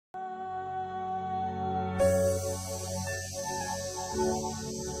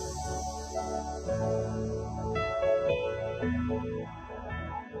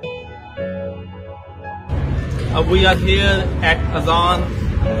We are here at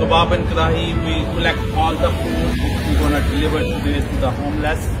Azankarahinkabab and Karahi. We collect all the food which we're going to deliver today to the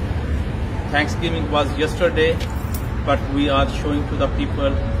homeless. Thanksgiving was yesterday, but we are showing to the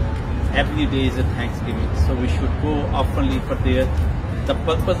people every day is a Thanksgiving. So we should go oftenly for there. The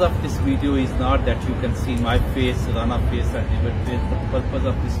purpose of this video is not that you can see my face, Rana face and David face. The purpose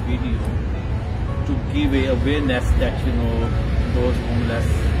of this video to give a awareness that those homeless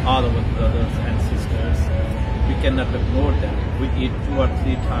are our brothers and sisters. We cannot ignore them. We eat 2 or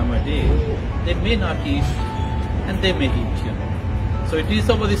 3 times a day. They may not eat and they may eat, So it is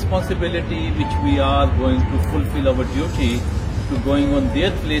our responsibility which we are going to fulfill our duty to going on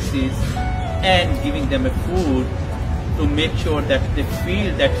their places and giving them a food to make sure that they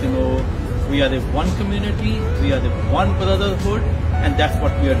feel that we are a one community, we are a one brotherhood, and that's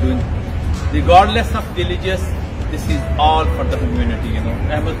what we are doing. Regardless of villages, this is all for the community,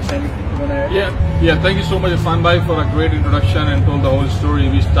 Ahmed, anything you want to add? Yeah, thank you so much, Irfan Bhai, for a great introduction and told the whole story.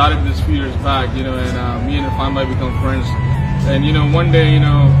 We started this few years back, and me and Irfan Bhai become friends. And one day, he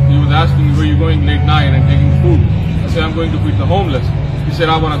was asking me, where you going late night and taking food? I said, I'm going to feed the homeless. He said,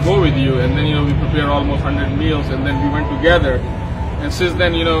 I want to go with you. And then, we prepared almost 100 meals, and then we went together. And since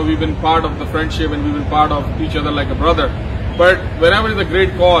then, we've been part of the friendship, and we've been part of each other like a brother. But whenever it's a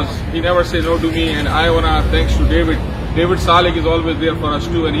great cause, he never says no to me. And I want to thanks to David. Salik is always there for us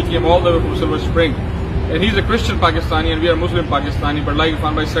too, and he came all the way from Silver Spring. And he's a Christian Pakistani, and we are Muslim Pakistani. But like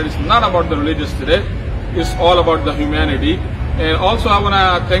Irfan Bhai said, it's not about the religious today. It's all about the humanity. And also I want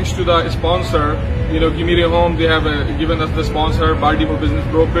to thanks to the sponsor, Ghimire Homes. They have given us the sponsor, Baltimore business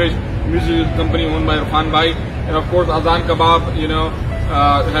brokerage, music company owned by Irfan Bhai. And of course Azankarahinkabab,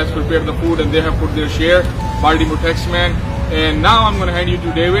 has prepared the food and they have put their share, Baltimore Taxman. And now I'm going to hand you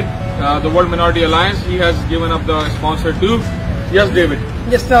to David, the World Minority Alliance. He has given up the sponsor too. Yes, David.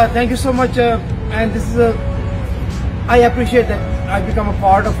 Yes, thank you so much. And this is I appreciate that I become a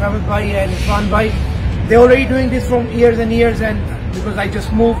part of Ahmed Bhai and Irfan Bhai. They're already doing this from years and years, and because I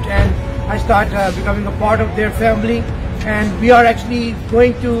just moved and I start becoming a part of their family. And we are actually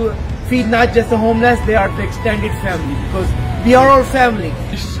going to feed not just the homeless, they are the extended family, because we are all family.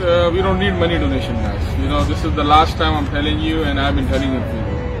 We don't need money donation, guys. This is the last time I'm telling you, and I've been telling you.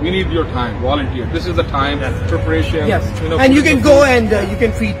 We need your time, volunteer. This is the time, preparation. Yes, and you can go and you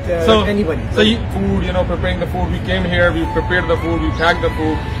can feed anybody. So food, preparing the food. We came here, we prepared the food, we packed the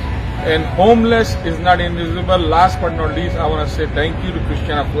food. And homeless is not invisible. Last but not least, I want to say thank you to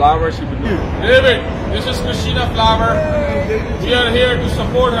Christina Flowers. David, this is Christina Flowers. We are here to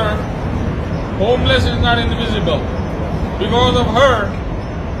support her. Homeless is not invisible. Because of her,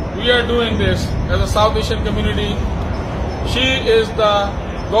 we are doing this as a South Asian community. She is the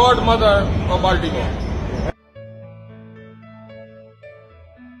godmother of Baltimore.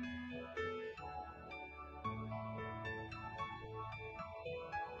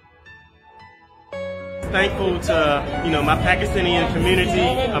 Thankful to my Pakistani community,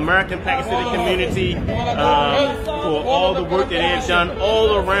 American Pakistani community, for all the work that they've done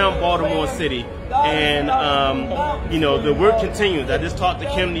all around Baltimore City. And the work continues. I just talked to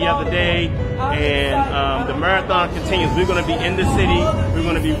Kim the other day, and the marathon continues. We're going to be in the city. We're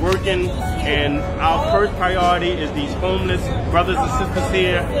going to be working, and our first priority is these homeless brothers and sisters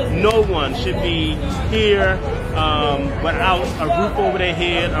here. No one should be here without a roof over their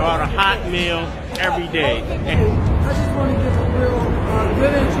head or without a hot meal every day. I just want to give a real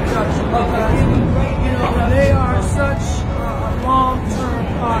good introduction because they are such a long-term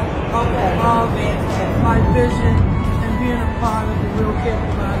part of my vision and being a part of the Real Care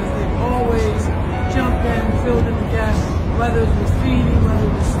Providers. They've always jumped in, filled in the gap, whether it was feeding, whether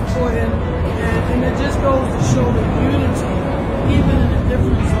it was supporting, and it just goes to show the unity, even in the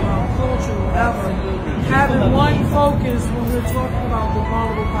difference of our culture, whatever. Having one focus when we're talking about the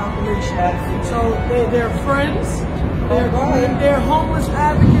vulnerable population. So they're friends, they're homeless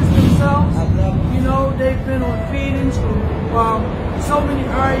advocates themselves. They've been on feedings from so many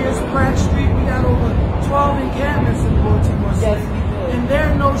areas. Pratt Street, we got over 12 encampments in Baltimore City. And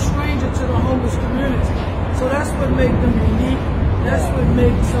they're no stranger to the homeless community. So that's what makes them unique. That's what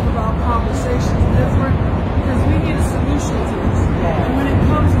makes some of our conversations different, because we need a solution to this. And when it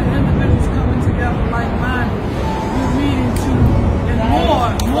comes to individuals coming together like-minded, we're meeting to, and more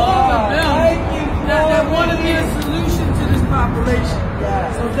of them that want to be a solution to this population.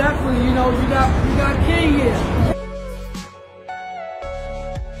 So definitely, you got King here.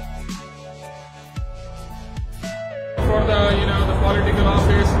 For the political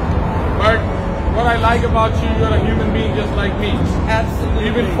office, but what I like about you, you're a human being just like me. Absolutely.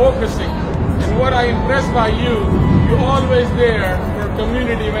 You've been focusing. And what I impressed by you, you're always there for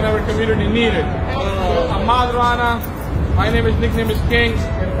community whenever community needed. So Ahmad Rana, my nickname is King,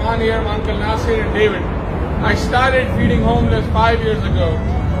 Irfan here, my Uncle Nasir and David. I started feeding homeless 5 years ago.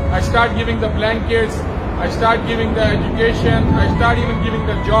 I started giving the blankets, I started giving the education, I started even giving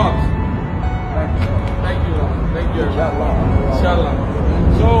the jobs. Thank you, thank you. Inshallah.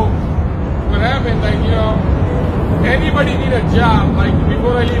 So what happened, like, you know, anybody need a job, like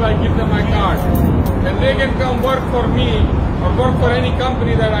before I leave I give them my card. And they can come work for me or work for any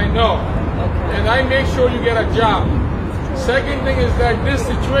company that I know. And I make sure you get a job. Second thing is that this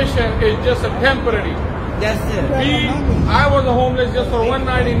situation is just a temporary. That's it. I was a homeless just for one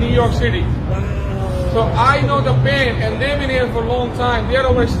night in New York City. So I know the pain, and they've been here for a long time. They are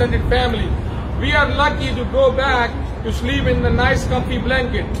our extended family. We are lucky to go back to sleep in the nice comfy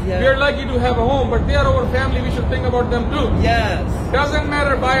blanket. We are lucky to have a home, but they are our family. We should think about them too. Yes. Doesn't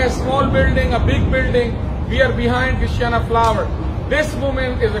matter buy a small building, a big building. We are behind Christina Flowers. This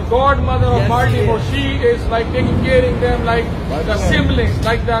woman is a godmother of Baltimore. She is like taking care of them like the siblings,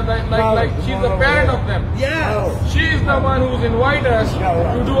 like she's the parent of them. Yes. She is the one who's invited us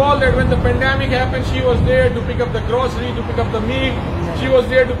to do all that. When the pandemic happened, she was there to pick up the grocery, to pick up the meat. She was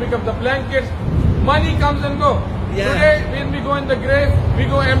there to pick up the blankets. Money comes and go. Today, when we go in the grave, we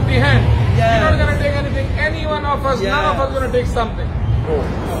go empty hand. We're not going to take anything. Any one of us, none of us going to take something.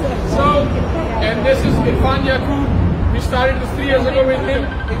 So, and this is Irfan Yaqub. We started this 3 years ago with him.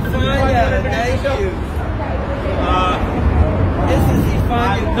 Irfan, thank you. This is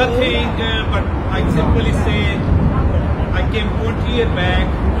Irfan. Nothing, but I simply say I came 20 years back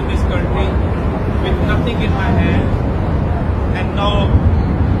to this country with nothing in my hand, and now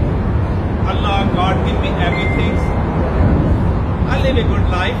Allah, God give me everything. I live a good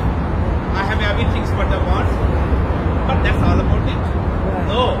life. I have everything what I want, but that's all about it.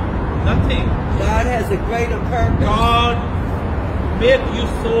 No, nothing. God has a greater purpose. God made you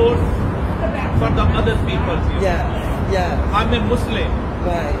source for the other people. Yes, yes. I'm a Muslim.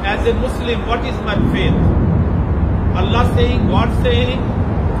 Right. As a Muslim, what is my faith? Allah saying, God saying,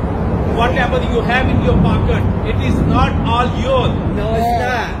 whatever you have in your pocket, it is not all yours. No, it's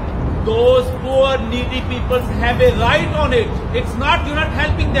not. Those poor, needy people have a right on it. It's not, you're not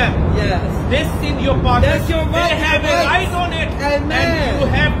helping them. Yes. This in your pocket, That's your right. they have a right on it. Amen. And you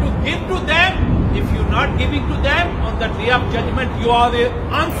have to give to them. If you're not giving to them, on the day of judgment, you are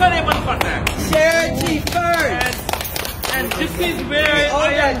answerable for that. Charity first. And this is where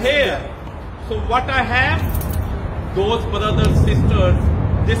I am here. So what I have, those brothers, sisters,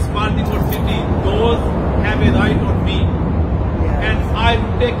 this Baltimore city, those have a right on me. And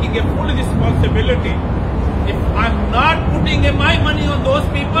I'm taking a full responsibility. If I'm not putting my money on those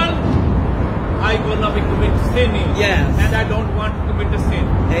people, I'm gonna be commit sinning. Yes. And I don't want to commit a sin.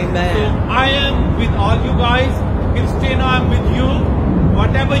 Amen. So I am with all you guys. Christina, I'm with you.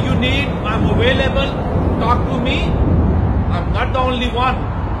 Whatever you need, I'm available. Talk to me. I'm not the only one.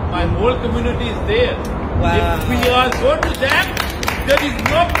 My whole community is there. Wow. If we are go to them, there is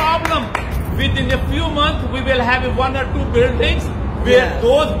no problem. Within a few months, we will have 1 or 2 buildings where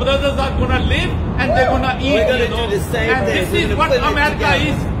those brothers are going to live and they're going to eat. We're going to do the same and thing. this is what America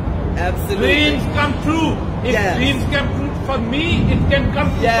is. Absolutely. Dreams come true. If dreams come true for me, it can come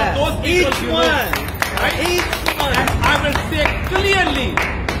true for those people. Each one. Right? Each one. And I will say clearly,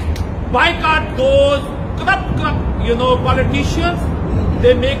 boycott those corrupt, politicians.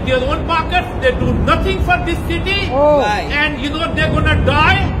 They make their own pockets. They do nothing for this city. Right. And they're going to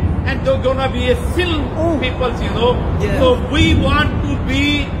die. And they're gonna be a still people, So we want to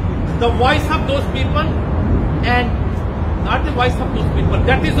be the voice of those people and not the voice of those people.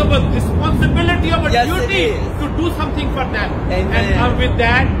 That is our responsibility, our duty to do something for them. Amen. And I'm with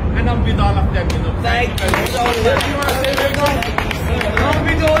that, and I'm with all of them, Thank you so much. Come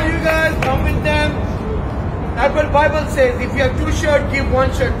with all you guys, come with them. Bible says, if you have 2 shirts, give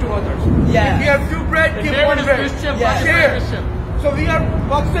 1 shirt to others. Yeah. If you have 2 bread, give 1 bread. Share. So we are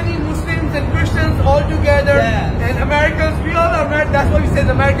Pakistani Muslims and Christians all together, and Americans, we all are American. That's why we say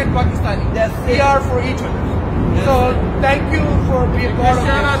American Pakistani. We are for each other. So thank you for being part of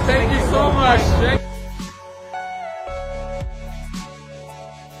this. Thank you so much.